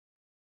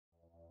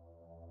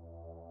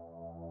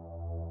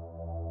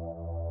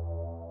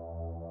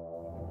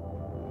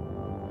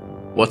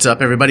What's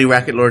up, everybody?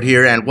 Racket Lord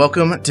here, and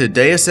welcome to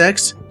Deus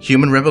Ex: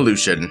 Human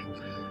Revolution.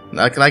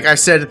 Like I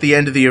said at the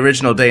end of the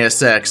original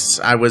Deus Ex,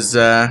 I was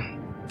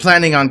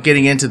planning on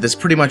getting into this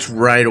pretty much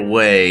right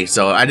away,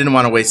 so I didn't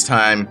want to waste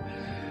time.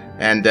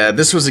 And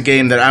this was a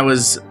game that I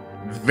was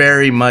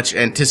very much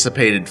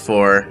anticipated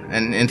for,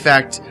 and in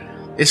fact,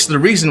 it's the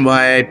reason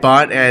why I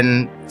bought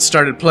and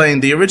started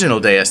playing the original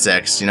Deus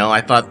Ex. You know,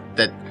 I thought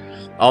that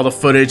all the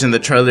footage and the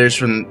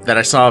trailers that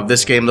I saw of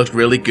this game looked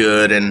really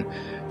good, and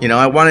you know,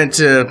 I wanted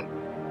to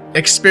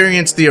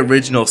experience the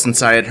original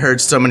since I had heard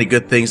so many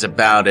good things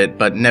about it,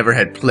 but never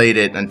had played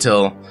it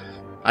until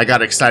I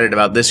got excited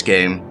about this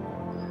game.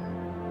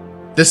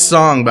 This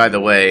song, by the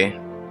way,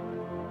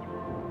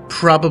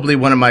 probably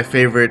one of my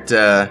favorite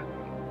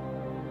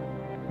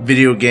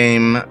video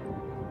game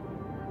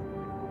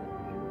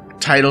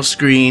title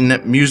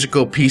screen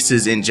musical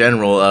pieces in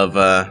general of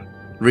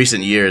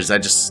recent years. I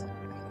just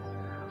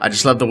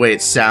love the way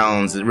it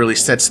sounds. It really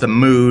sets the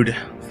mood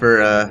for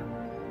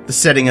the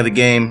setting of the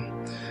game.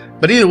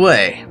 But either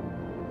way,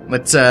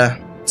 let's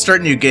start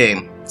a new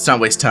game. Let's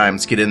not waste time.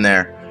 Let's get in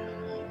there.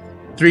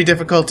 3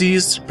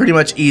 difficulties, pretty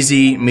much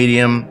easy,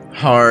 medium,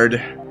 hard.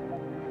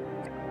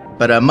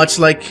 But much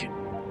like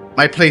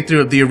my playthrough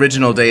of the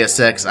original Deus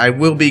Ex, I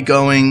will be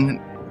going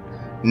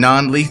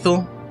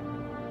non-lethal.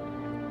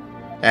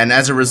 And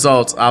as a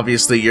result,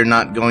 obviously, you're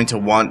not going to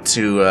want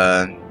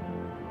to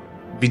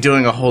be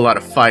doing a whole lot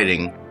of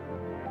fighting.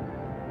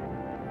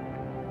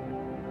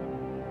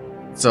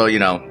 So, you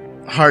know,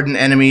 hardened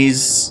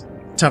enemies,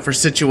 tougher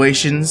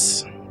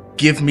situations.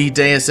 Give me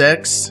Deus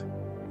Ex.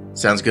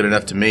 Sounds good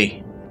enough to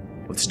me.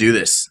 Let's do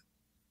this.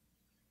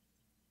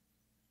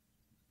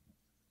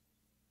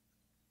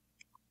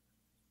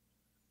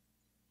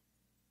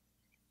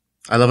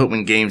 I love it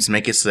when games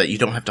make it so that you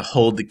don't have to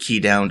hold the key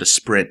down to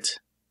sprint.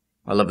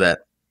 I love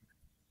that.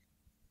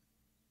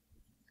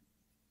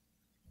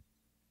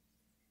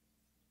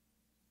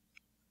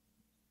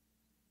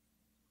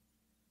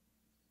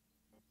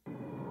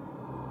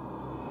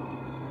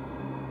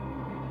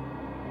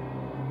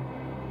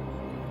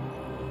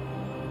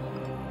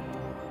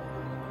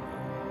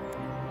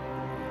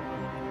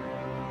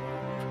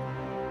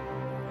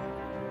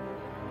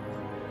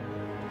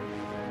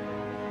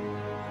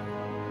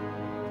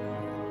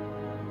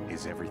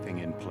 Is everything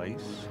in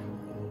place?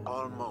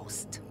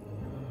 Almost.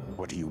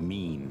 What do you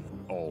mean,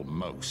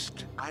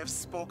 almost? I have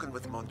spoken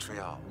with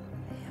Montreal.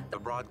 The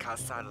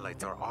broadcast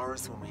satellites are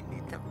ours when we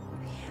need them.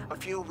 A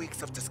few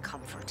weeks of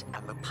discomfort,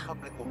 and the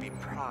public will be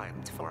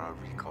primed for our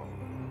recall.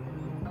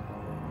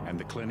 And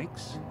the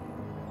clinics?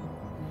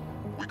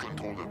 We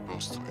control their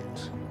birth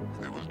strings.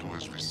 They will do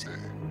as we say.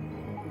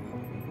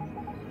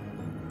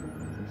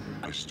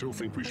 I still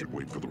think we should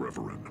wait for the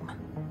referendum.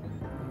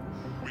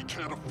 We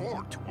can't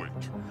afford to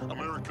wait.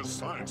 America's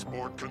Science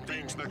Board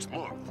convenes next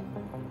month.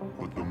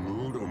 But the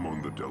mood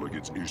among the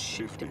delegates is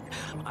shifting.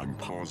 I'm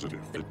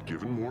positive that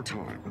given more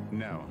time...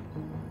 No.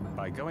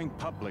 By going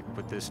public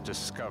with this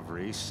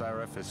discovery,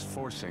 Sarif is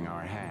forcing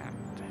our hand.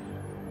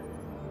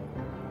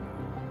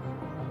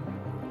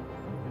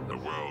 The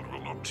world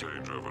will not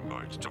change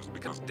overnight just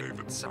because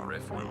David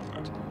Sarif wills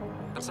it.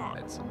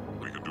 Besides,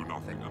 we can do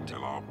nothing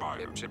until our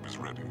biochip is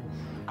ready.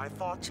 I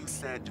thought you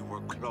said you were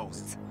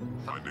close.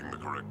 Finding the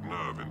correct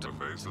nerve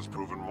interface has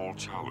proven more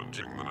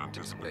challenging than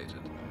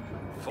anticipated.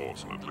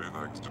 Fortunately,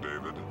 thanks to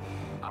David,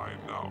 I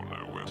now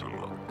know where to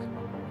look.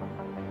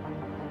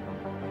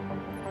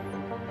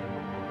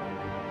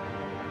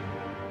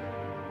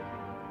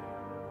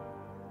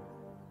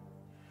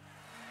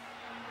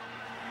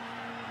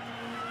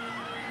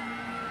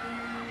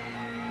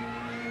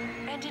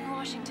 And in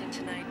Washington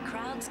tonight,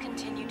 crowds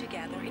continue to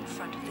gather in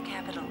front of the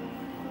Capitol.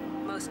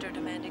 Most are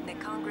demanding that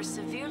Congress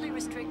severely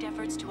restrict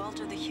efforts to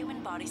alter the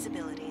human body's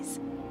abilities.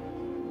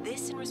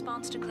 This in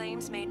response to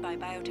claims made by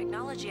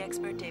biotechnology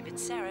expert David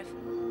Sarif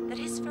that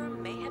his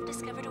firm may have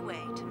discovered a way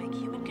to make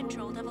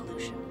human-controlled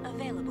evolution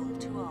available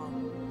to all.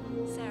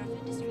 Sarif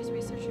Industries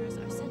researchers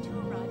are set to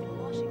arrive in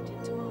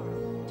Washington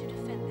tomorrow to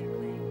defend their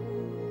claim.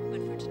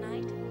 But for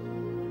tonight,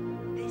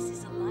 this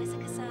is Eliza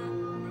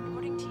Kassan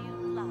reporting to you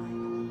live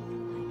from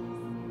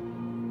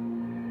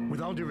Vegas.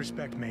 With all due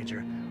respect,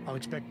 Major, I'll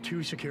expect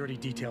 2 security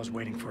details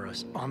waiting for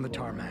us on the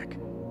tarmac.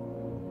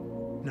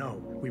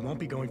 No, we won't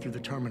be going through the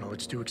terminal.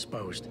 It's too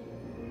exposed.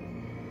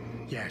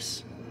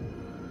 Yes.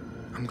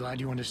 I'm glad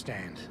you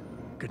understand.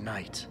 Good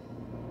night,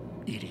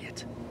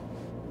 idiot.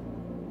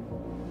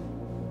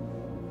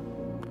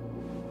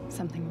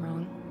 Something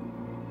wrong?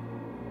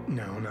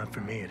 No, not for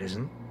me, it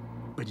isn't.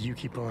 But you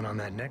keep pulling on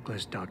that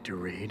necklace, Dr.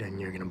 Reed,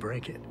 and you're gonna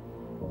break it.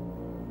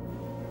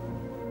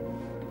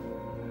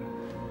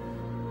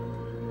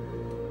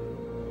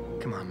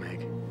 Come on,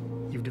 Meg.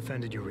 You've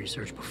defended your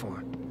research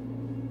before.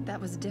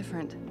 That was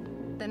different.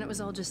 Then it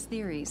was all just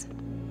theories.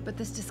 But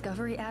this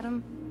discovery,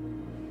 Adam,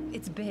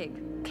 it's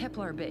big.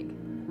 Kepler big.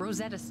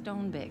 Rosetta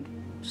Stone big.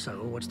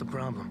 So, what's the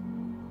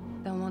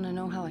problem? They'll want to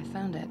know how I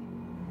found it.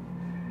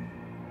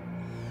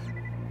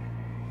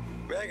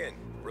 Megan,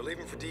 we're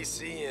leaving for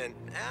DC and...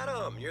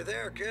 Adam, you're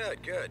there.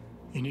 Good, good.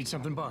 You need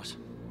something, boss?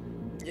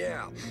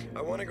 Yeah,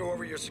 I want to go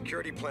over your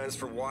security plans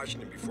for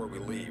Washington before we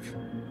leave.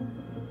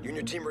 You and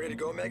your team ready to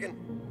go,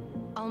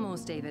 Megan?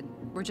 Almost, David.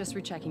 We're just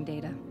rechecking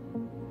data.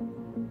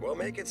 Well,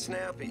 make it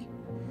snappy.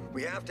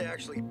 We have to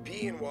actually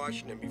be in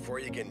Washington before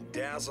you can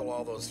dazzle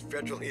all those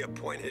federally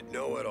appointed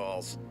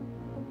know-it-alls.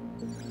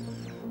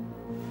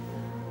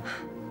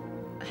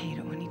 I hate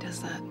it when he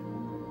does that.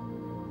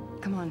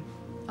 Come on,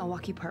 I'll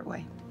walk you part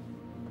way.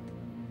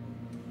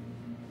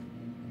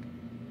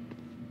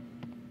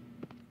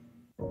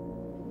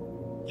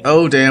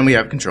 Oh, damn, we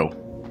have control.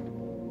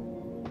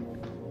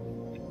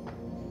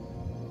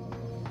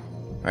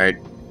 Alright.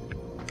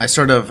 I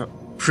sort of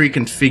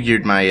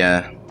pre-configured my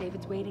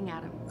David's waiting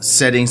at him.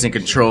 settings and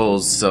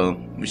controls, so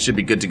we should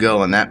be good to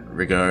go in that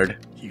regard.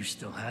 You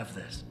still have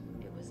this.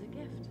 It was a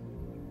gift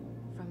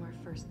from our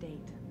first date.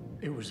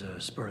 It was a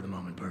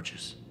spur-of-the-moment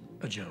purchase.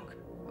 A joke.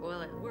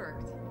 Well, it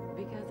worked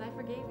because I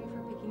forgave you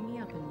for picking me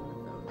up in one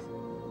of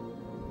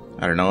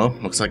those. I don't know,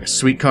 looks like a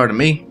sweet car to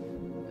me.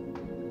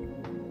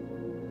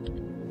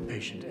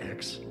 Patient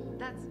X.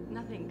 That's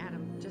nothing,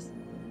 Adam. Just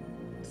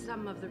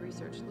some of the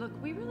research. Look,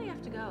 we really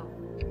have to go.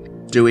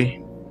 Do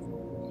we?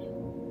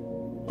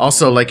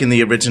 Also, like in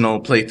the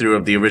original playthrough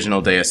of the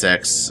original Deus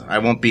Ex, I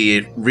won't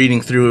be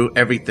reading through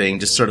everything,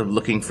 just sort of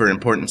looking for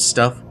important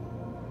stuff.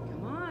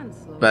 Come on,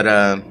 slow.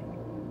 But,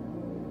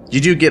 you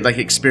do get, like,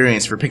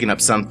 experience for picking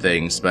up some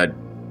things, but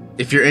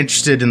if you're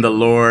interested in the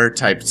lore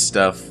type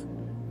stuff,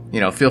 you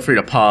know, feel free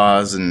to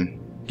pause and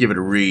give it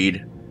a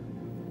read.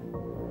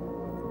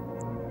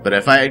 But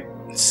if I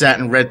sat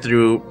and read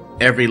through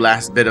every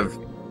last bit of,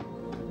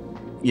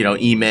 you know,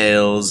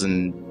 emails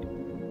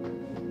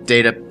and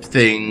data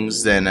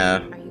things, then,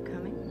 Are you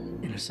coming?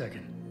 In a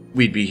second.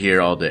 we'd be here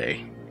all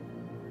day.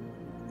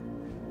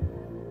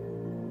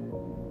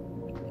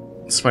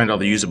 Let's find all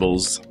the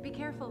usables. Be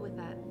careful with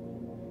that.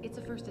 It's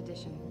a first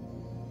edition.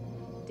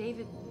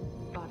 David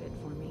bought it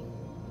for me.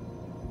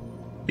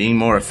 Being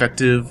more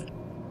effective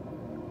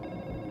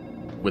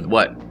with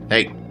what?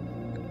 Hey,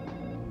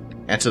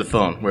 answer the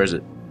phone. Where is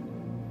it?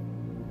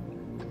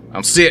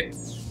 I'm sick.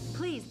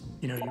 Please.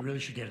 You know, you really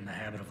should get in the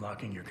habit of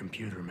locking your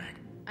computer, Meg.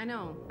 I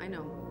know.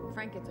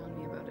 Frank gets on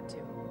me about it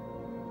too.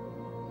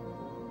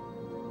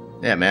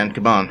 Yeah, man,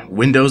 come on.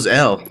 Windows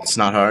L. It's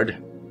not hard.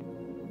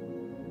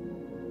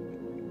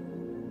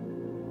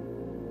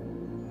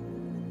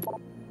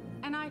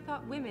 And I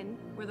thought women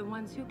were the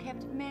ones who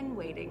kept men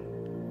waiting.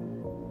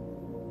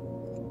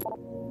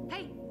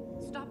 Hey,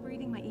 stop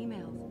reading my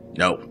emails.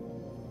 No.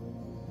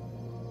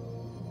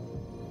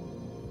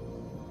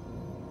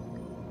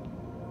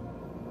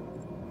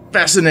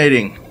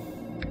 Fascinating.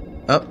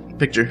 Oh,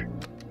 picture.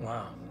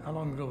 Wow, how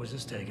long ago was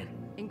this taken?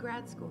 In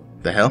grad school,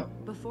 The hell?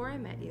 before I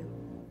met you.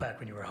 Back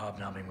when you were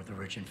hobnobbing with the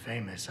rich and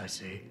famous, I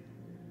see.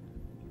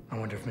 I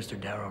wonder if Mr.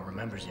 Darrow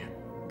remembers you.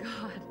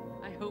 God,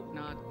 I hope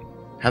not.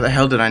 How the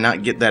hell did I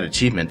not get that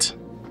achievement?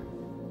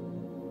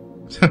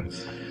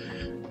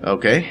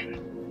 Okay.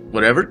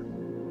 Whatever.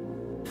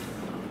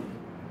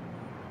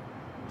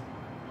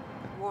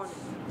 Warning.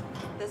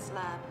 This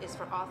lab is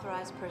for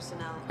authorized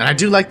personnel. And I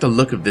do like the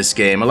look of this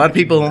game. A lot of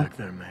people Back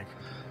there, Meg.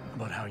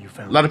 About how you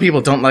found A lot of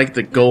people don't like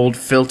the gold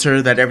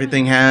filter that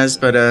everything has,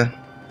 but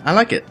I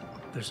like it.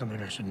 There's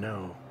something I should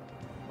know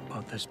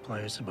about this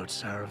place, about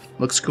Sarif.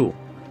 Looks cool.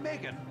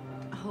 Megan,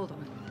 Hold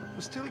on.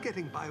 we're still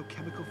getting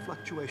biochemical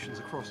fluctuations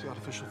across the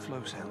artificial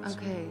flow cells.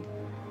 Okay.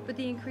 But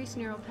the increased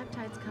neural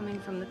peptides coming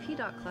from the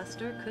PDOT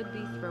cluster could be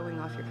throwing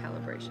off your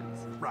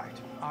calibrations. Right.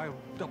 I'll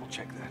double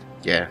check that.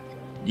 Yeah.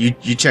 You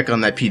check on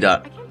that I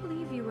P-Dot. can't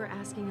believe you were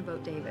asking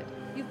about David.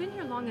 You've been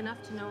here long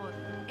enough to know of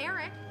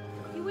Eric.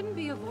 You wouldn't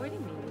be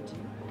avoiding me, would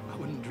you? I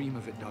wouldn't dream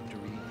of it, Dr.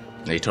 Reed.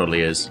 He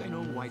totally is. I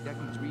know why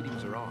Declan's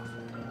readings are off.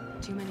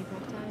 Too many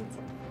peptides?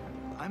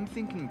 I'm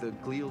thinking the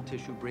glial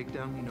tissue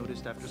breakdown we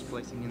noticed after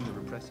splicing in the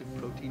repressive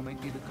protein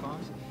might be the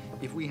cause.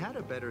 If we had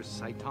a better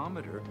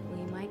cytometer...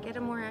 We might get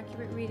a more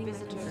accurate reading that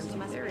Visitors confirms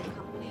must be theory.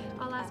 accompanied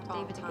I'll ask at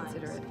all David to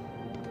consider times.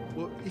 it.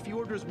 Well, if he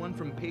orders one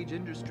from Page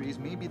Industries,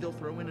 maybe they'll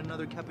throw in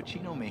another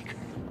cappuccino maker.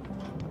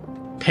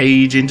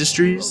 Page You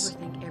Industries?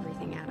 overthink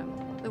everything, Adam.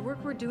 The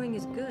work we're doing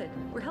is good.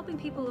 We're helping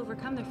people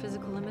overcome their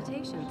physical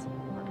limitations.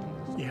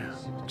 Yeah,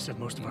 except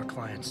most of our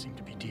clients seem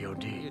to be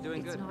DOD. You're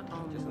doing It's good. not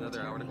all Just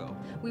another hour to military.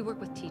 go. We work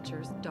with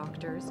teachers,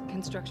 doctors,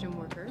 construction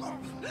workers.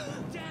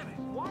 Damn it!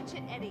 Watch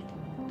it, Eddie.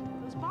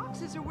 Those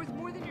boxes are worth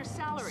more than your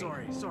salary.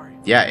 Sorry.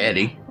 Yeah,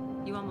 Eddie.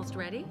 You almost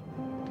ready?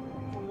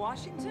 For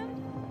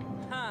Washington?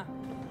 Huh.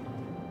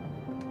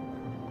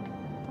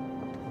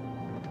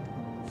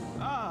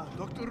 Ah,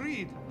 Dr.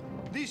 Reed.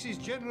 This is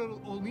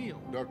General O'Neill.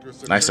 Dr.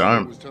 Nice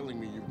arm. was telling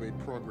me you've made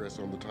progress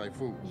on the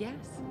Typhoon.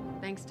 Yes.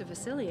 Thanks to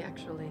Vasily,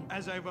 actually.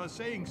 As I was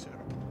saying, sir,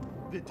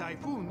 the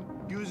Typhoon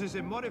uses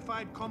a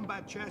modified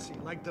combat chassis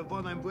like the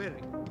one I'm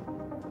wearing.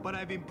 But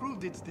I've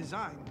improved its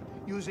design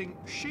using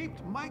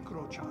shaped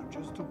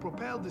microcharges to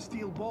propel the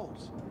steel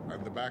balls.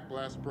 And the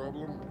backblast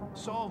problem?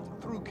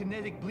 Solved through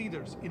kinetic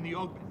bleeders in the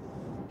augment.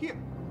 Here,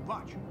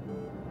 watch.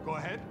 Go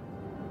ahead.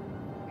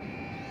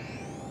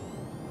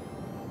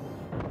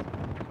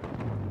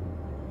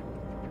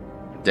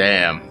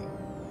 Damn.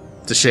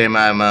 a shame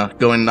I'm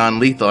going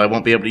non-lethal. I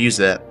won't be able to use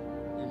that.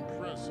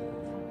 Impressive.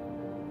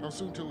 How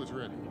soon till it's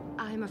ready?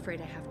 I'm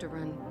afraid I have to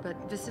run, but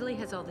Vasily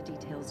has all the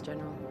details,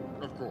 General.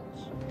 Of course.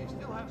 We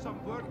still have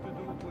some work to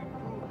do to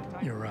improve the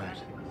type You're of right.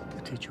 tactics.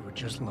 The teacher would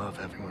just love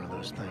having one of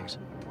those things.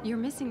 You're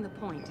missing the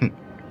point.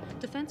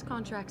 Defense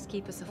contracts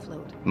keep us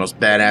afloat. Most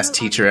badass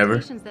teacher ever.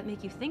 Augmentations that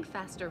make you think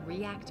faster,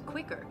 react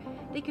quicker.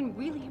 They can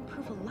really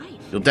improve a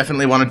life. You'll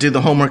definitely want to do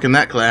the homework in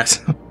that class.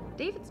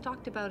 David's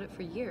talked about it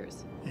for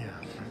years. Yeah,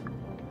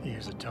 he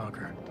is a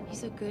talker.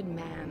 He's a good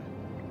man.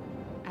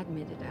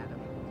 Admit it, Adam.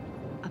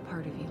 A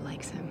part of you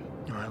likes him.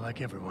 I like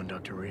everyone,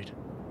 Dr. Reed.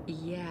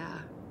 Yeah,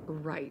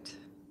 right.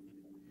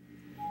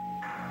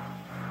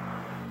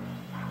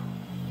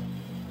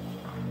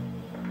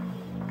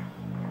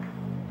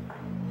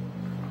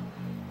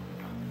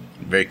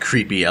 Very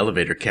creepy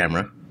elevator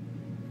camera.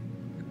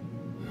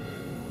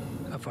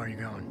 How far are you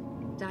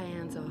going?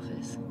 Diane's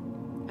office.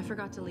 I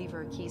forgot to leave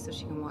her a key so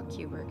she can walk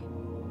Kubrick.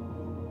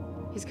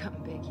 He's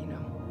gotten big, you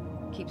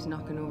know. Keeps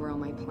knocking over all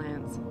my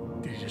plants.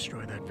 Did you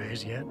destroy that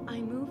vase yet? I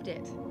moved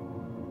it.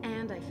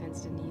 And I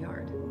fenced in the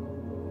yard.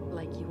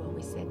 Like you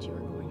always said you were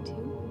going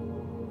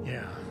to.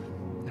 Yeah,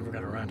 never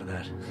got around to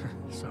that.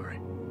 Sorry.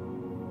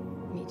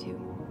 Me too.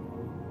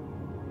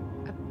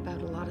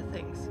 About a lot of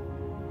things.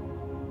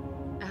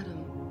 Adam,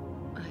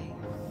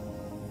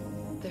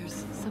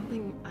 there's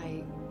something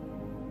I...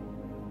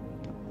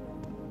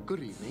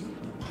 Good evening.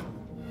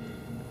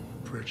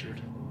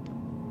 Pritchard.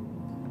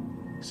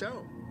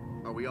 So,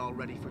 are we all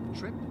ready for the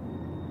trip?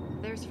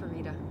 There's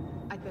Farida.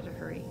 I'd better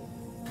hurry.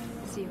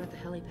 See you at the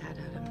helipad,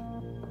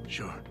 Adam.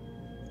 Sure.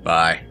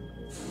 Bye.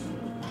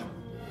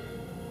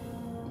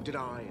 Did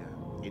I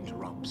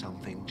interrupt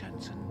something,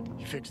 Jensen?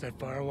 You fixed that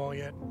firewall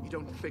yet? You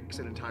don't fix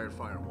an entire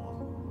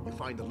firewall. You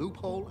find the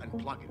loophole and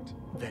plug it.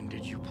 Then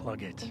did you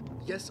plug it?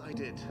 Yes, I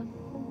did.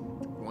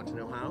 Want to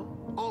know how?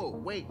 Oh,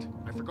 wait,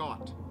 I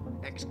forgot.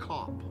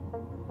 Ex-cop.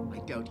 I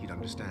doubt you'd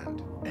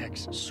understand.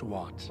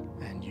 Ex-SWAT,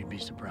 and you'd be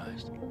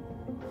surprised.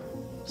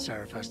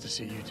 Sarif has to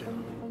see you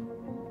too.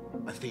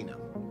 Athena.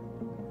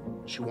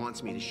 She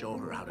wants me to show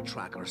her how to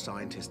track our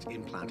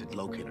scientist-implanted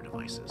locator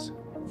devices.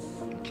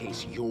 In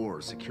case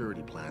your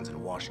security plans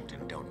in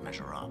Washington don't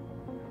measure up.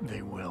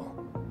 They will.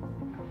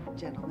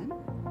 Gentlemen,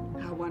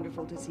 how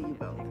wonderful to see you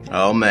both.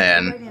 Oh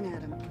man. Right in,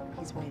 Adam.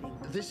 He's waiting.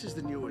 This is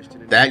the newest.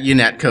 That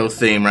UNETCO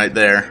theme right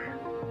there.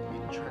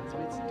 It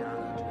transmits data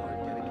to our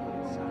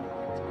dedicated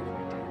satellites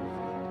every 10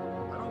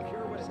 feet. I don't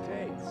care what it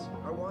takes.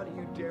 I want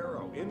you,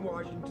 Darrow, in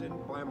Washington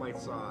by my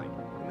side.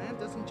 The man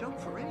doesn't jump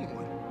for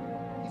anyone.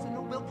 He's a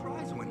Nobel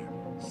Prize winner.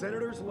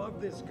 Senators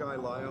love this guy,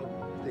 Lyle.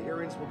 The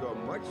hearings will go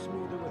much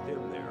smoother with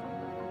him there.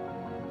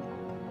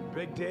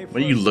 Big day for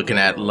What are you us looking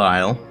at,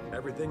 tomorrow. Lyle?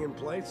 Everything in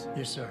place?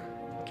 Yes, sir.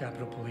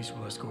 Capitol Police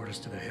will escort us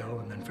to the Hill,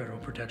 and then Federal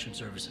Protection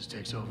Services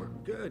takes over.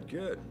 Good,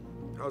 good.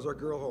 How's our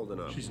girl holding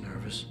up? She's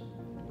nervous.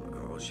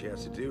 All she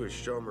has to do is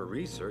show him her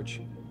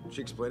research.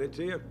 She explain it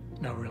to you?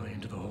 Not really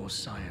into the whole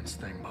science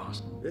thing,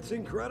 boss. It's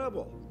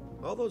incredible.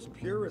 All those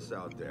purists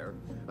out there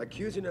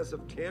accusing us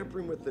of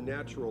tampering with the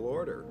natural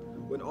order,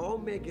 when all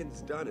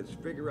Megan's done is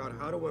figure out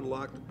how to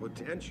unlock the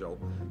potential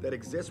that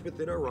exists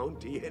within our own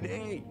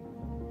DNA.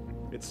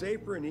 It's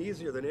safer and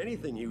easier than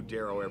anything you,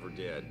 Darrow, ever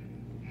did.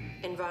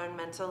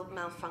 Environmental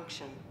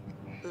malfunction.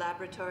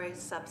 Laboratory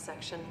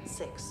subsection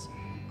 6.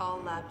 All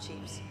lab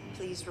chiefs,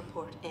 please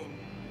report in.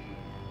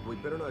 We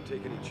better not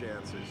take any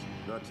chances.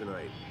 Not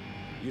tonight.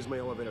 Use my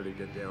elevator to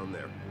get down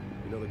there.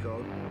 You know the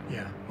code?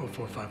 Yeah,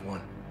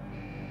 0451.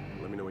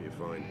 Let me know what you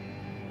find.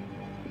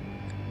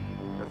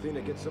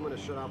 Athena, get someone to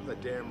shut off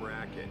that damn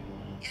racket.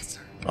 Yes,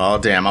 sir. Oh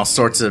damn, all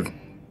sorts of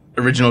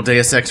original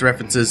Deus Ex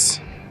references.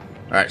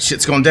 Alright,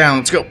 shit's going down,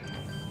 let's go.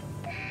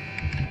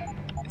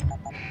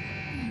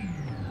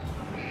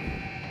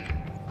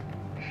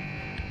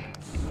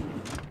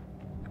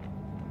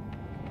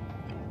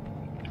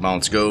 Come on,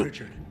 let's go.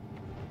 Richard,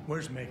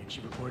 where's Megan?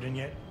 She report in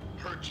yet?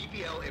 Her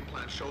GPL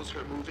implant shows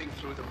her moving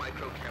through the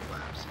microchem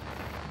labs.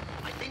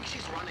 I think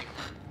she's running.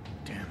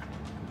 Damn it.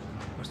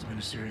 Must have been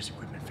a serious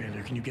equipment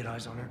failure. Can you get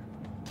eyes on her?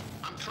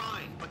 I'm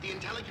trying, but the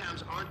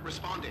intellicams aren't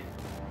responding.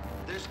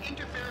 There's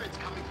interference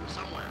coming from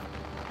somewhere.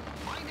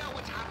 Find out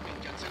what's happening,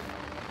 Jensen.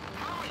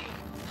 Hurry!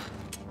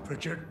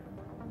 Pritchard?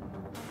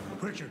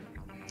 Pritchard?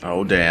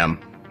 Oh damn.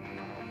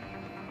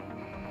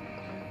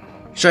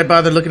 Should I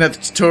bother looking at the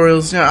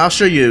tutorials? Yeah, I'll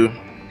show you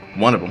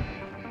one of them,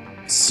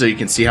 so you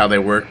can see how they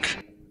work.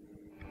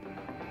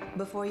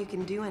 Before you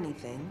can do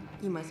anything,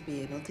 you must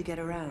be able to get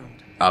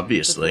around.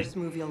 Obviously. The first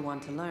move you'll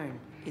want to learn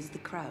is the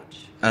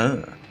crouch.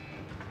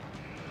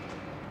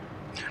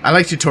 I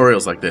like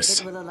tutorials like this.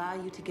 It will allow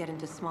you to get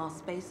into small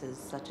spaces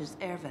such as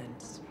air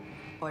vents,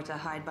 or to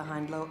hide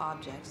behind low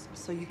objects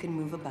so you can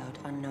move about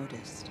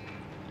unnoticed.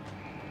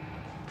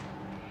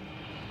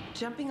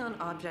 Jumping on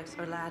objects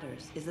or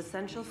ladders is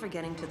essential for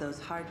getting to those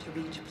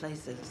hard-to-reach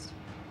places.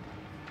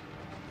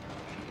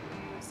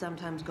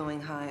 Sometimes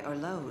going high or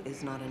low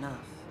is not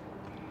enough.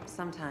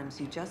 Sometimes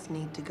you just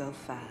need to go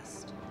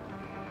fast.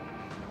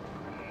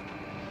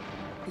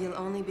 You'll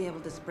only be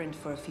able to sprint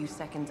for a few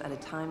seconds at a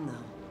time,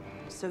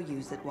 though. so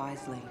use it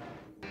wisely.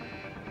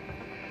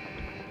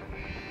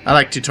 I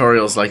like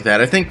tutorials like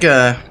that. I think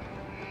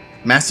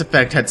Mass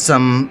Effect had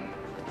some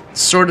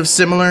sort of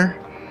similar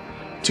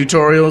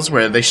tutorials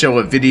where they show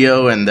a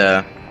video and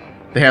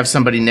they have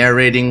somebody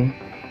narrating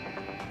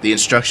the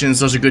instructions.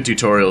 Those are good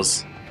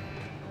tutorials.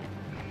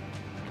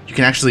 You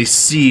can actually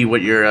see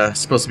what you're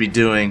supposed to be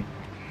doing.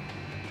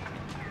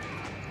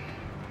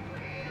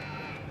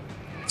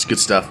 It's good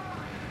stuff.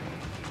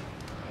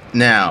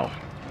 Now,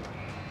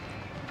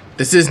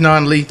 this is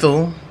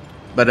non-lethal,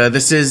 but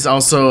this is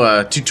also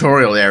a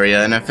tutorial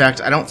area, and in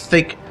fact, I don't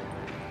think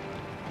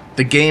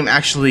the game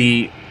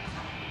actually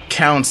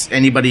counts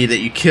anybody that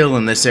you kill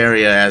in this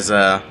area as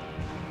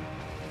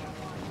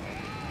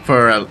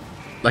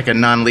like a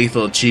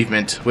non-lethal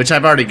achievement, which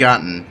I've already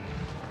gotten.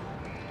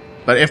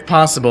 But if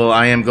possible,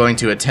 I am going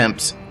to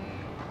attempt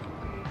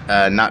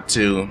not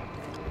to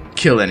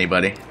kill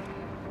anybody.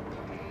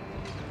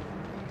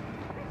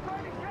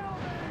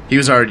 He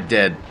was already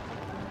dead.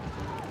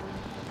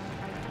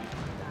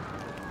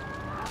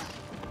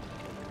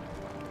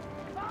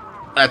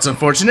 That's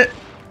unfortunate.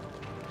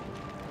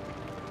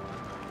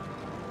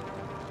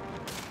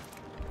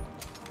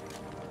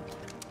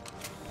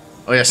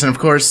 Oh yes, and of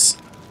course,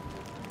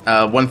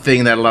 one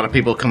thing that a lot of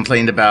people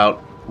complained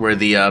about were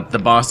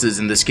the bosses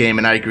in this game,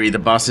 and I agree, the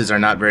bosses are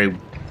not very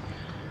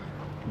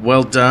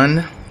well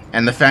done,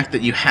 and the fact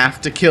that you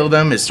have to kill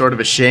them is sort of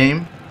a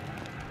shame.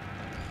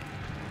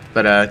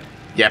 But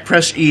yeah,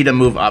 press E to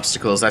move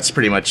obstacles. That's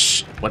pretty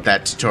much what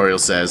that tutorial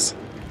says.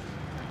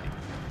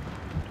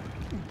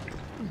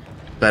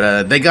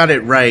 But they got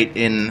it right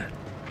in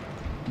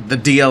the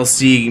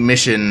DLC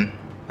mission,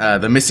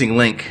 the missing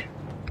link.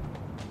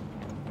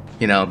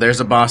 You know, there's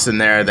a boss in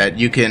there that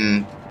you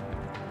don't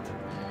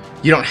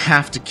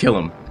have to kill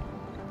him,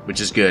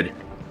 which is good.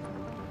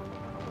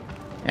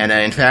 And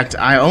in fact,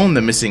 I own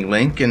the missing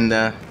link, and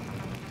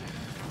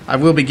I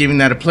will be giving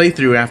that a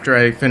playthrough after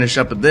I finish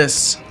up with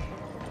this.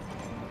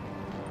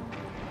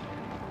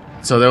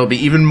 So there will be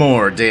even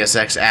more Deus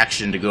Ex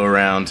action to go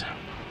around.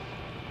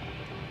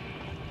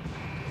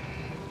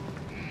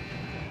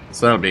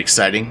 So that'll be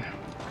exciting.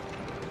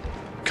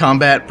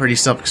 Combat, pretty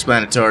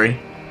self-explanatory.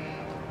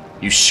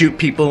 You shoot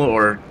people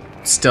or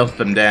stealth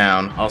them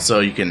down. Also,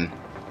 you can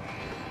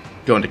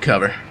go into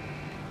cover.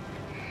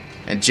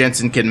 And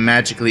Jensen can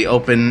magically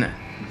open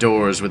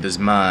doors with his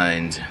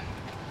mind.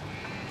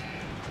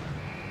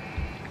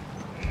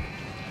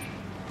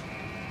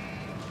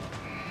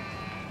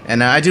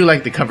 And I do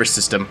like the cover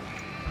system.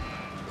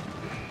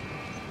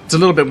 It's a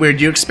little bit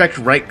weird. You expect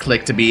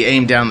right-click to be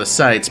aimed down the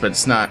sights, but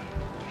it's not.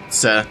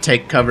 It's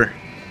take cover.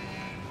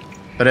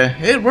 But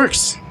it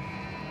works.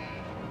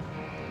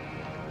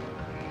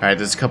 Alright,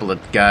 there's a couple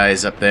of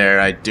guys up there.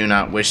 I do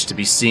not wish to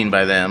be seen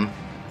by them.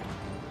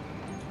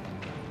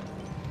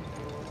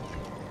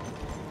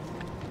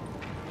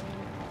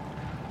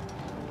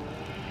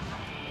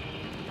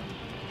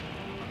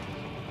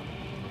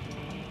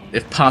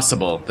 If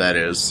possible, that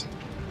is.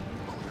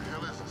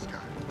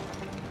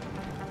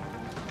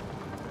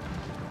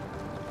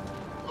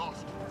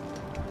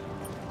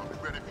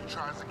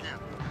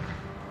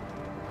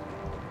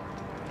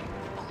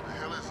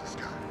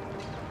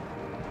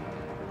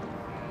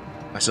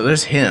 So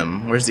there's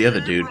him. Where's the other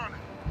dude?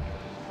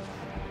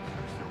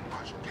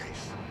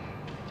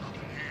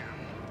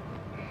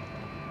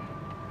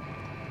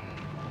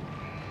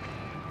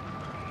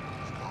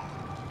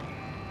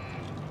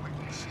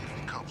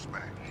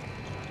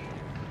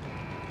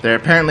 They're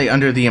apparently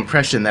under the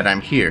impression that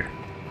I'm here.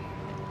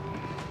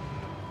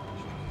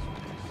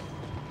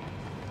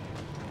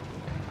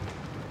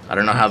 I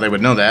don't know how they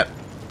would know that.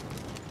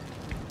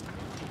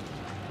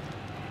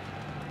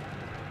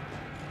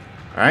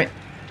 Alright.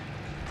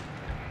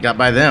 Got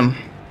by them.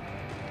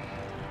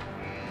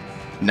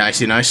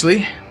 Nicely,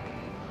 nicely.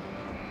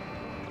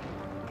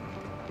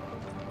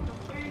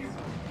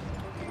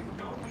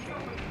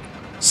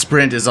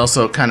 Sprint is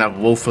also kind of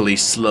woefully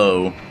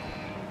slow.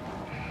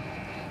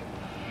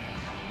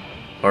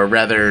 Or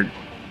rather,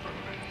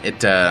 it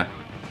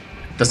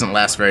doesn't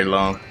last very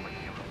long.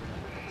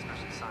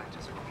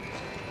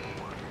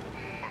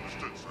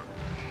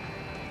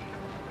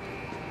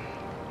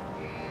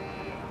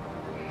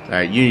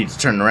 Alright, you need to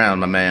turn around,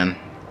 my man.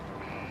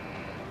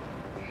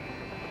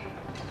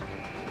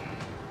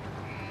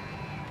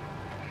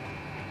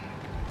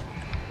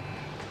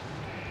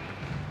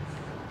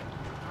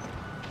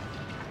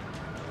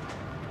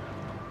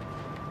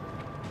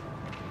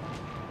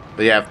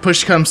 But yeah, if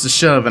push comes to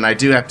shove and I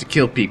do have to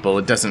kill people,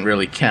 it doesn't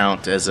really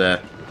count as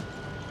a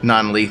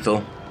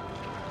non-lethal.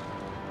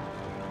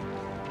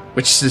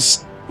 Which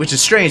is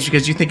strange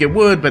because you think it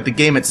would, but the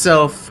game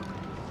itself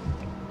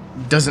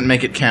doesn't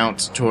make it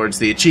count towards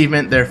the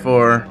achievement,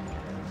 therefore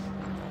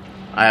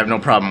I have no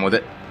problem with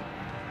it.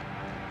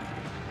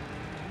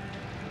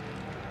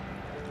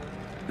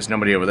 There's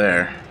nobody over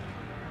there.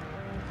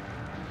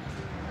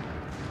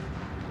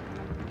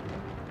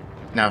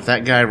 Now, if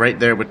that guy right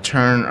there would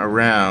turn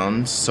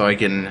around so I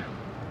can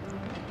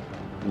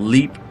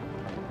leap.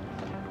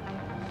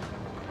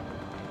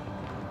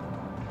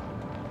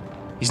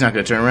 He's not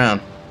gonna turn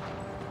around.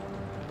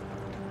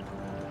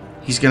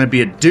 He's gonna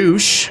be a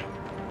douche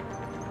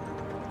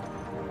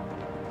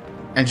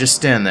and just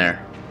stand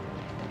there.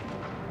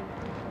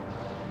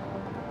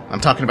 I'm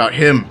talking about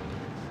him.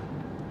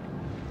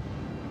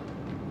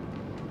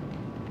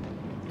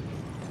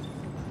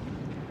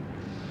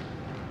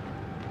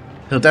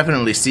 He'll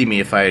definitely see me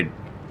if I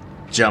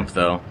jump,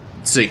 though.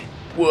 Let's see.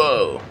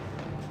 Whoa.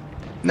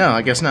 No,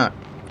 I guess not.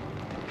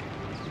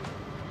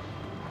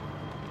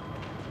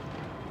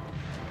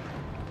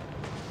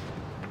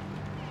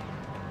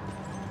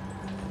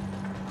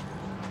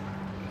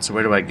 So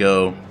where do I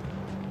go?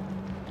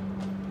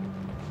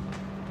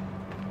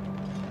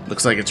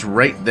 Looks like it's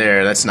right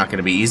there. That's not going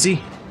to be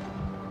easy.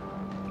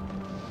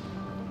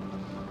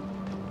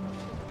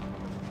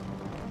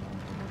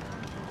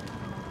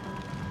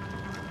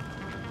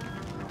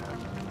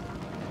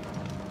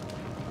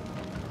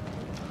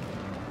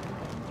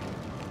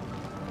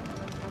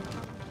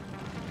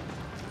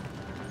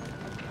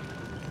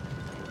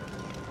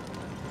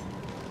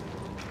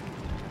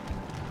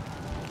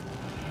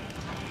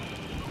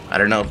 I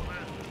don't know.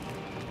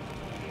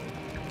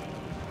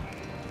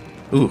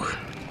 Ooh.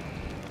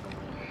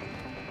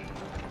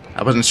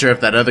 I wasn't sure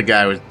if that other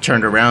guy was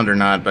turned around or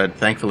not, but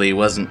thankfully he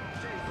wasn't.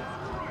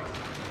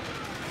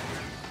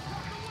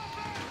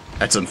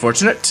 That's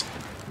unfortunate.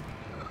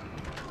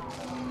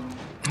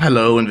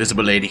 Hello,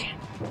 invisible lady.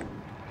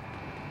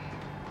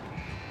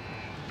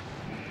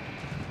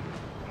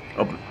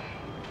 Open.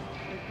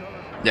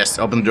 Yes,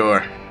 open the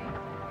door.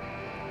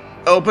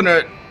 Open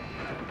it!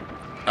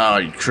 Oh,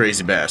 you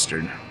crazy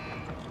bastard.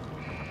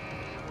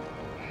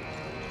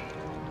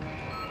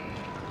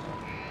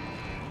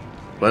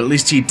 But at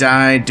least he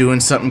died doing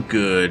something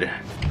good.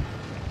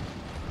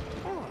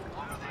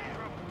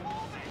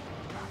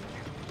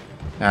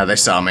 Ah, they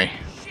saw me.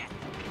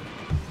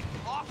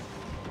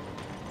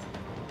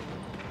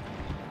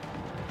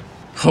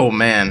 Oh,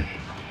 man.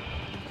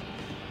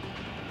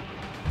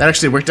 That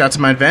actually worked out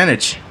to my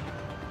advantage.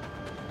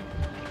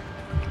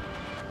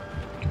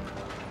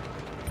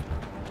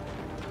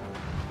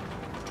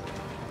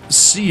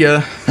 See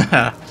ya.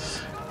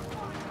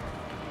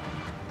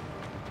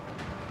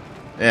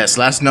 Yes,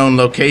 last known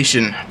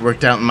location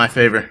worked out in my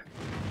favor.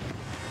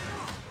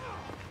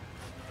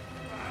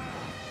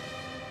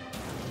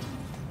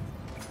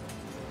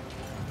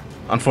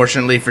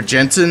 Unfortunately for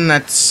Jensen,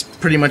 that's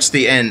pretty much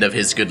the end of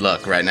his good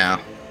luck right now.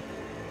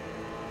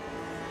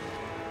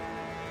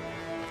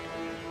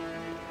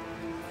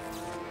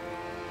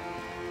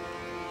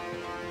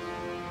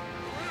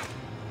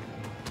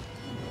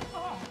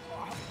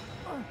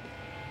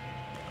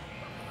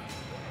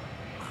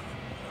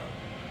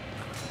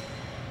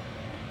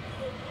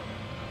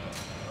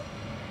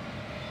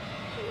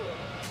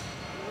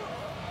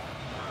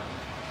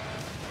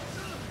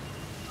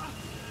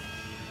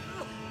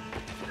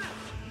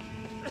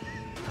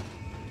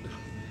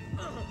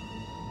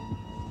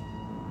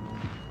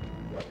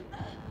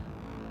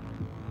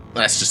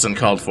 That's just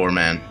uncalled for,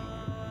 man.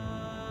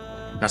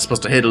 Not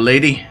supposed to hit a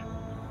lady.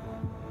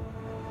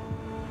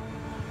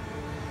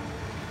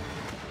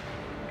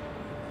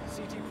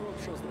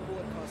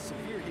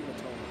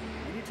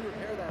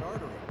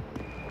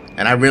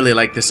 And I really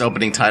like this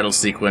opening title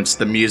sequence.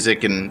 The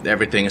music and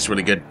everything is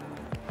really good.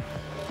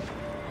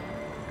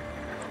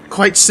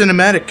 Quite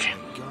cinematic.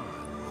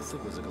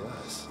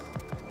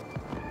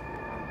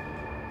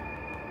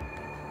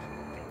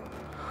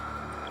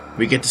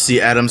 We get to see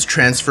Adam's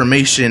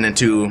transformation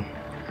into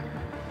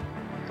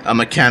a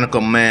mechanical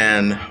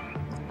man. Come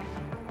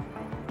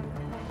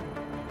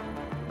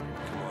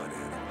on,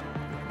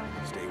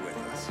 Adam. Stay with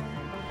us.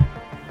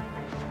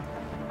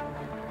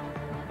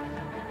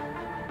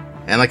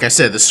 And like I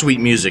said, the sweet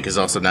music is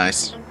also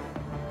nice.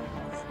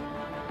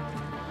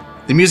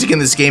 The music in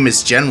this game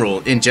is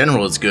in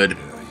general is good.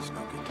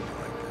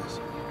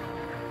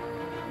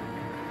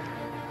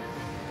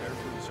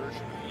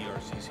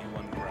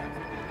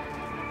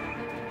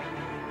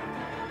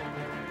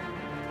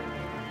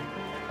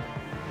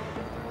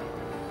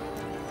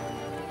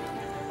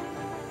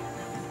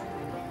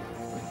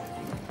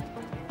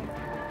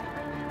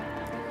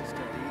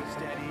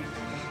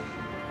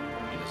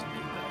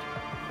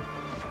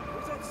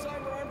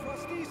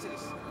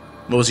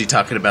 What was he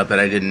talking about that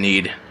I didn't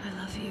need? I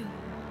love you.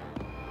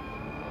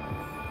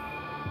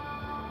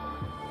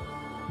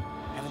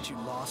 Haven't you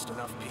lost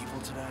enough people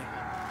today?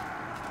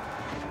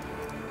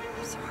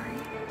 I'm sorry.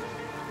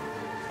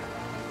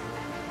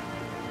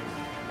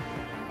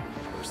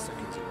 We're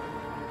seconds away.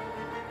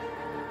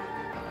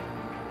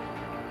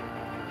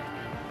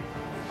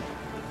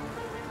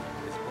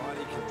 His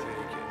body can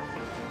take it.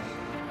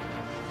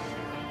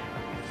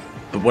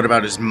 But what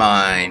about his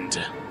mind?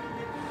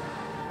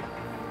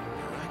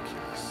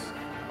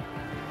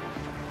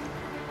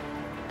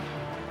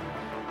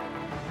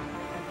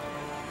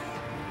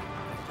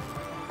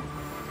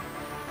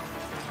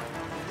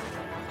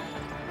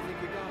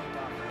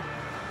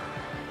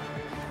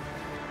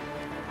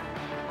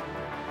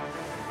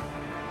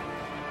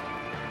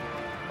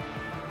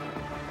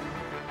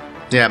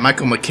 Yeah,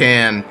 Michael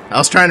McCann. I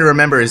was trying to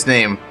remember his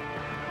name.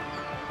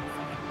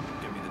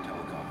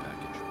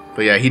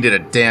 But yeah, he did a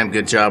damn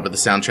good job with the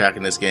soundtrack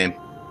in this game.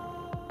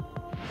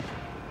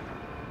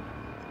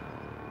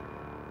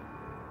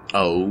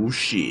 Oh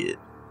shit.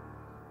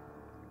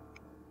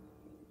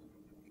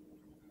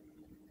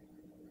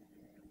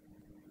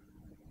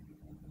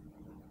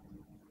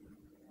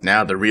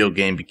 Now the real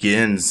game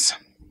begins.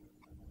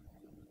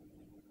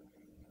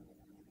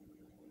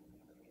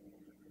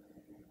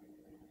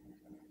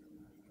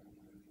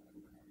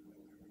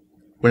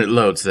 When it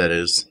loads, that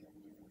is.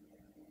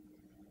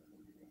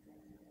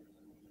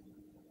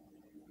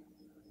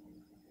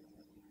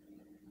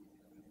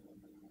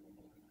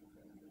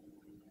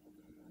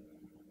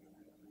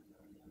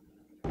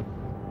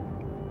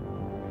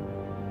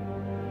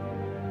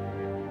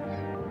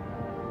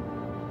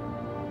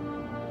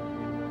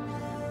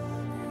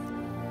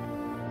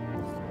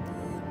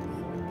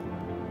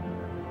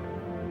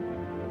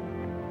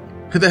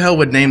 Who the hell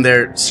would name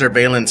their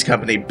surveillance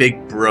company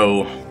Big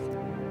Bro?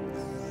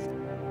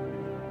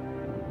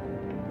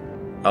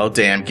 Oh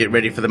damn, get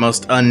ready for the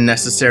most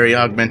unnecessary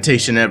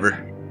augmentation ever.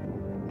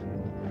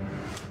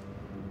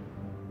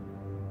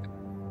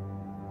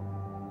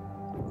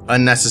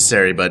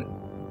 Unnecessary, but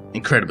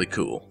incredibly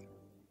cool.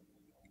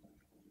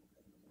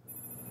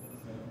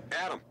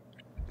 Adam,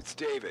 it's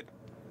David.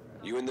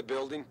 You in the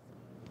building?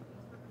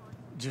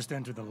 Just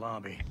entered the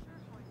lobby.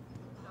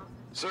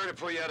 Sorry to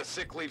put you out of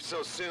sick leave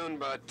so soon,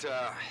 but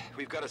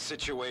we've got a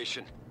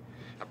situation.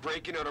 A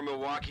break-in at our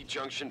Milwaukee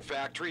Junction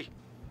factory.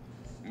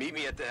 Meet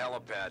me at the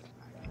helipad.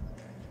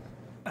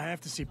 I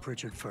have to see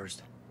Pritchard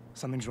first.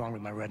 Something's wrong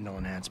with my retinal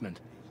enhancement.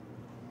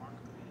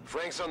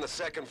 Frank's on the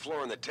second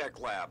floor in the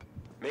tech lab.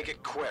 Make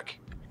it quick.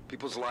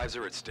 People's lives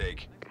are at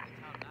stake.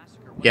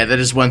 Yeah, that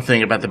is one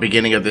thing about the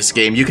beginning of this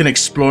game. You can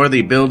explore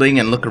the building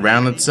and look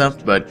around and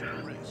stuff, but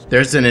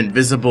there's an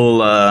invisible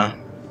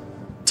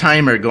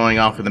timer going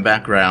off in the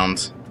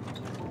background.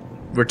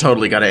 We're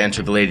totally gotta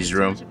enter the ladies'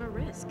 room.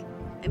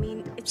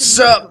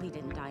 Sup?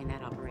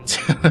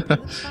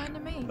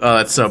 Oh,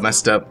 that's so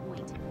messed up.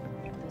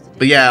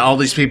 But yeah, all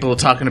these people are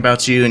talking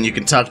about you, and you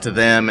can talk to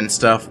them and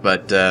stuff,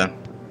 but there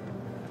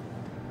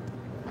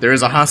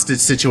is a hostage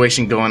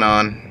situation going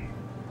on.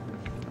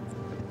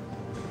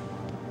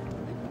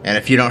 And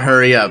if you don't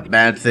hurry up,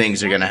 bad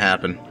things are gonna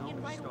happen.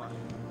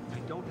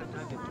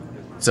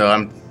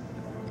 So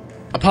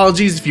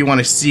apologies if you want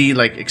to see,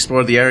 like,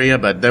 explore the area,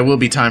 but there will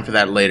be time for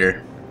that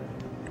later.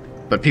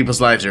 But people's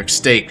lives are at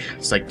stake,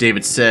 it's like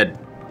David said.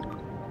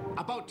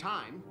 About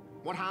time.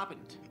 What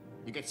happened?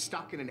 You get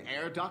stuck in an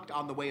air duct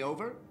on the way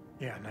over?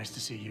 Yeah, nice to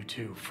see you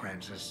too,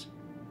 Francis.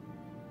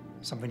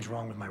 Something's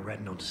wrong with my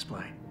retinal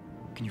display.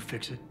 Can you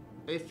fix it?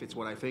 If it's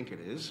what I think it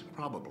is,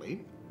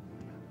 probably.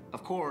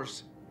 Of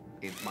course,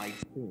 it might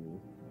be.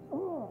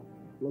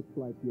 Looks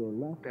like your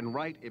left and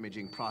right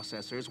imaging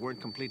processors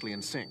weren't completely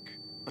in sync.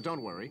 But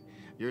don't worry,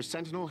 your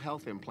Sentinel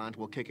health implant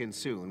will kick in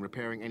soon,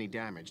 repairing any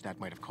damage that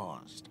might have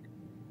caused.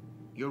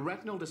 Your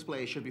retinal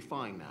display should be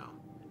fine now.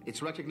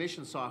 Its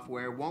recognition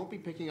software won't be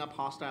picking up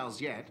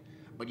hostiles yet,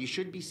 but you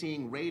should be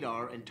seeing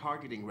radar and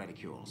targeting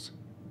reticules.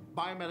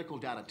 Biomedical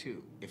data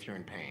too, if you're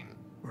in pain.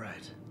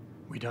 Right.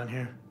 We done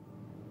here?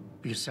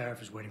 Because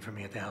Sarif is waiting for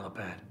me at the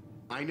helipad.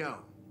 I know.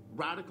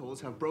 Radicals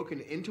have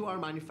broken into our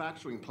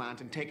manufacturing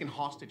plant and taken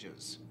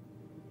hostages.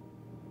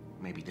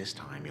 Maybe this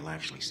time you'll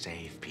actually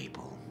save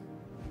people.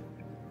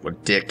 What a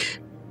dick.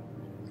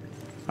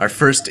 Our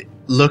first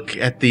look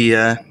at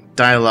the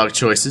dialogue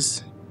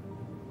choices.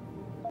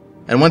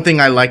 And one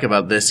thing I like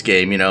about this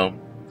game, you know,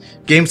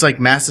 games like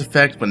Mass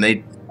Effect, when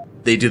they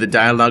do the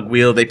dialogue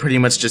wheel, they pretty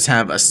much just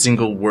have a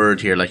single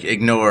word here, like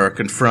ignore or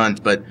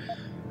confront, but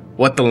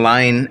what the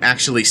line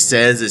actually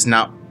says is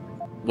not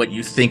what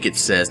you think it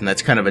says, and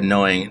that's kind of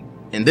annoying.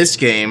 In this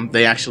game,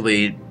 they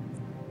actually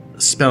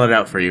spell it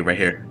out for you right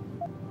here.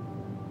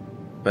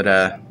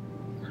 But,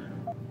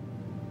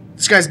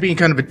 this guy's being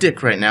kind of a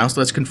dick right now,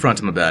 so let's confront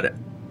him about it.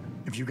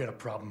 If you got a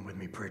problem with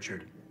me,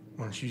 Pritchard,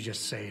 why don't you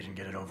just say it and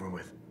get it over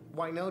with?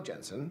 Why no,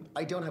 Jensen?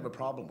 I don't have a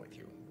problem with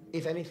you.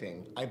 If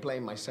anything, I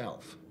blame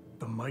myself.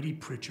 The mighty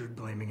Pritchard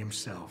blaming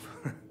himself.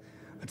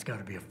 That's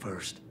gotta be a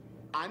first.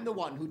 I'm the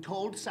one who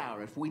told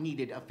Sarif we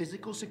needed a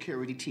physical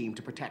security team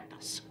to protect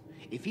us.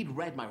 If he'd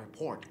read my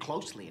report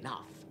closely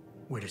enough.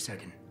 Wait a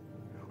second.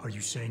 Are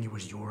you saying it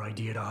was your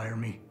idea to hire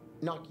me?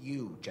 Not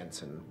you,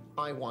 Jensen.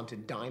 I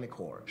wanted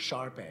Dynacore,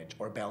 Sharp Edge,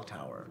 or Bell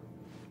Tower.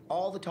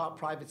 All the top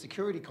private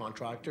security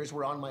contractors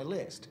were on my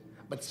list,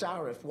 but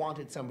Sarif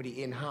wanted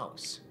somebody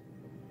in-house.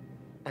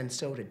 And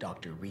so did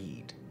Dr.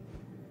 Reed.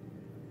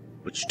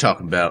 What you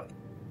talking about?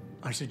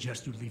 I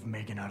suggest you leave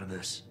Megan out of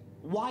this.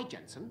 Why,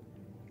 Jensen?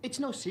 It's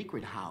no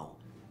secret how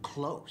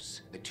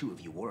close the two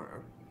of you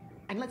were.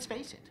 And let's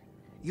face it,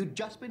 you'd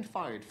just been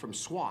fired from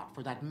SWAT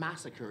for that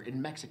massacre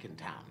in Mexican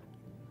town.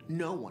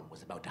 No one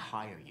was about to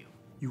hire you.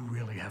 You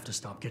really have to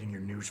stop getting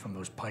your news from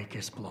those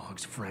Picus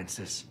blogs,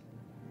 Francis.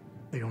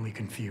 They only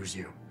confuse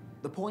you.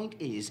 The point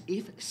is,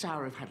 if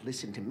Sarif had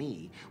listened to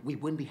me, we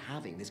wouldn't be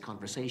having this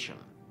conversation.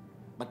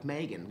 But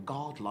Megan,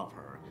 God love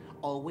her,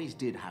 always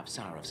did have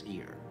Sarif's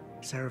ear.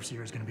 Sarif's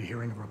ear is going to be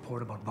hearing a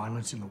report about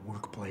violence in the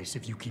workplace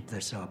if you keep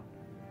this up.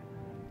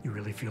 You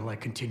really feel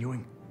like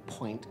continuing?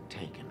 Point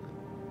taken.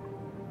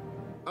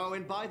 Oh,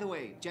 and by the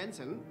way,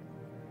 Jensen,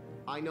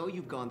 I know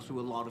you've gone through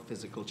a lot of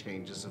physical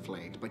changes of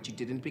late, but you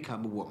didn't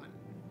become a woman.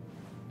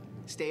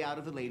 Stay out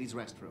of the ladies'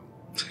 restroom.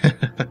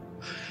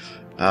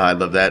 I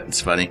love that.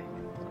 It's funny.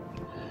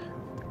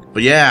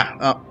 But yeah,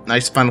 oh,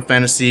 nice Final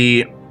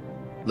Fantasy.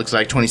 Looks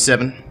like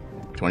 27.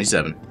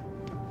 27.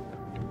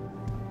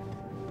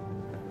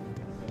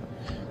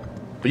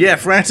 But yeah,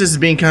 Francis is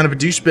being kind of a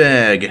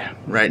douchebag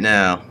right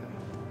now.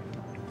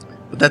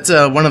 But that's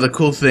one of the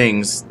cool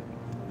things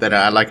that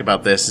I like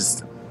about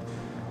this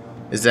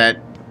is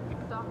that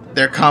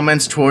their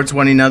comments towards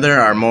one another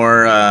are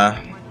more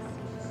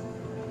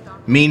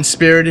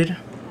mean-spirited.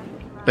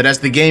 But as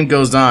the game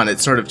goes on, it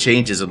sort of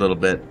changes a little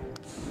bit.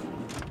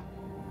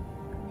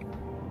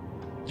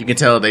 You can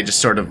tell they just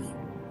sort of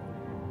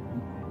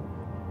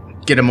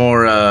get a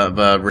more of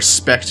a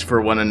respect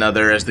for one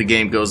another as the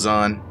game goes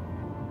on.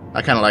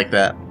 I kind of like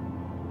that.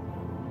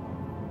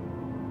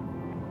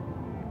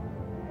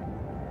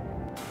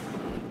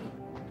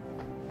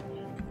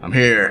 I'm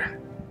here.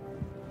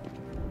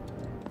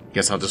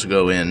 Guess I'll just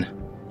go in.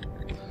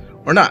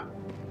 Or not.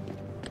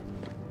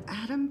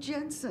 Adam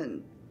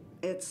Jensen,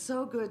 it's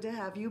so good to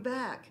have you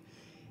back.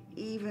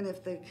 Even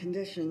if the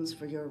conditions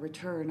for your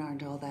return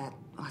aren't all that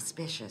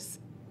auspicious.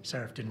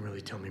 Sarif didn't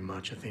really tell me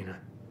much, Athena.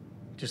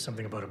 Just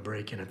something about a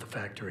break-in at the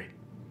factory.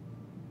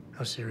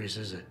 How serious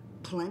is it?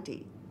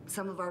 Plenty.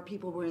 Some of our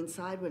people were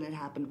inside when it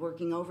happened,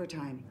 working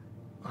overtime.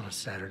 On a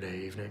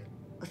Saturday evening?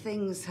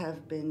 Things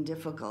have been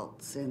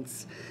difficult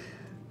since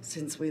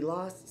we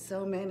lost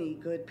so many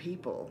good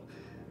people.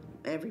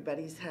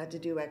 Everybody's had to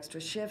do extra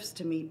shifts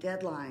to meet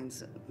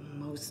deadlines.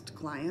 Most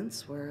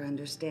clients were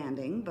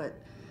understanding, but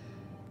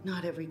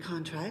not every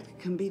contract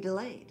can be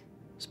delayed.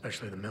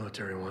 Especially the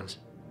military ones.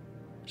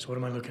 So what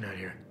am I looking at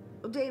here?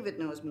 Well, David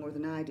knows more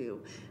than I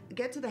do.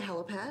 Get to the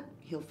helipad,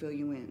 he'll fill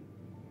you in.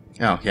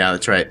 Oh, yeah,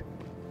 that's right.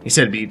 He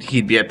said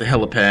he'd be at the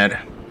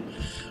helipad.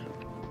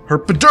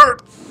 Herpaderp!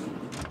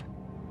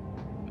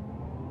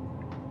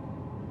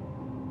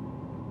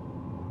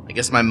 I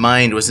guess my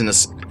mind was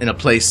in a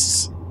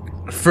place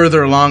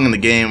further along in the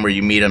game where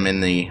you meet him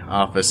in the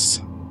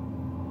office.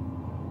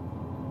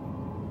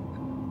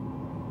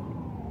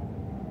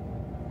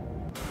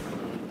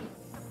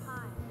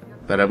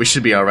 But we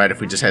should be alright if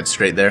we just head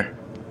straight there.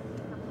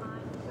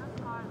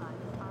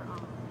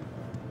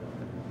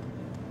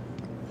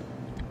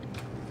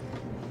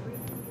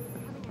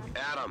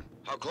 Adam,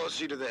 how close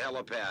are you to the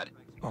helipad?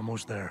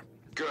 Almost there.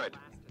 Good.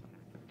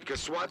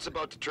 Because SWAT's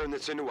about to turn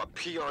this into a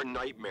PR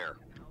nightmare.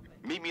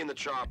 Meet me in the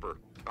chopper.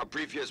 I'll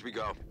brief you as we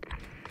go.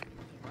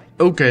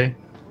 Okay.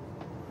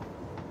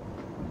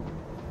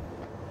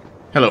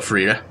 Hello,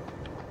 Frida.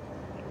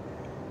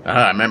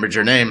 I remembered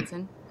your name.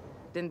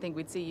 Didn't think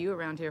we'd see you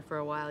around here for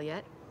a while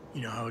yet.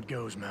 You know how it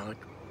goes, Malik.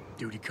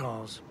 Duty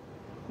calls.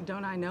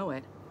 Don't I know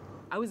it?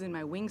 I was in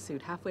my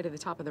wingsuit halfway to the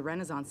top of the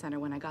Renaissance Center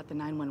when I got the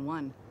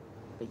 911.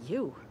 But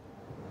you?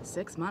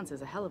 6 months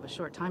is a hell of a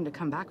short time to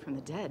come back from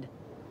the dead.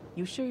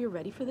 You sure you're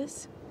ready for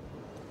this?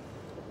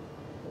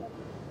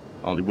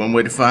 Only one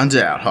way to find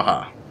out,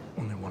 haha.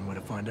 Only one way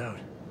to find out.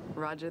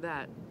 Roger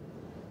that.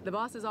 The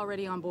boss is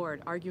already on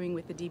board, arguing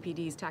with the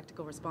DPD's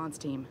tactical response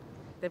team.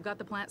 They've got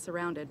the plant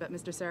surrounded, but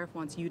Mr. Sarif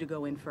wants you to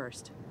go in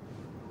first.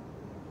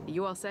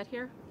 You all set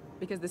here?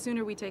 Because the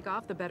sooner we take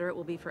off, the better it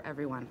will be for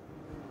everyone.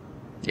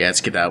 Yeah,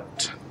 let's get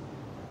out.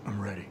 I'm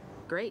ready.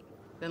 Great.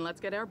 Then let's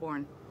get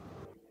airborne.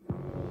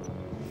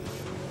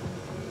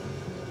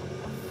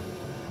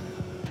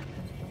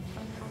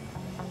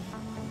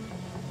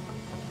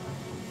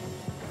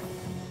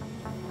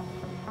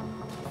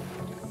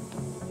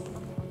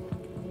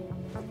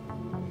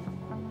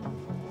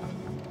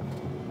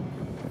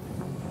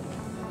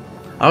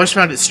 I always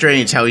found it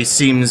strange how he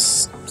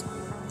seems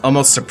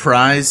almost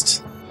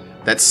surprised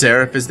that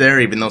Sarif is there,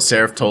 even though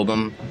Sarif told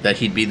him that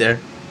he'd be there.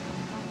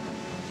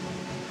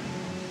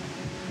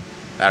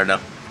 I don't know.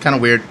 Kind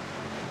of weird.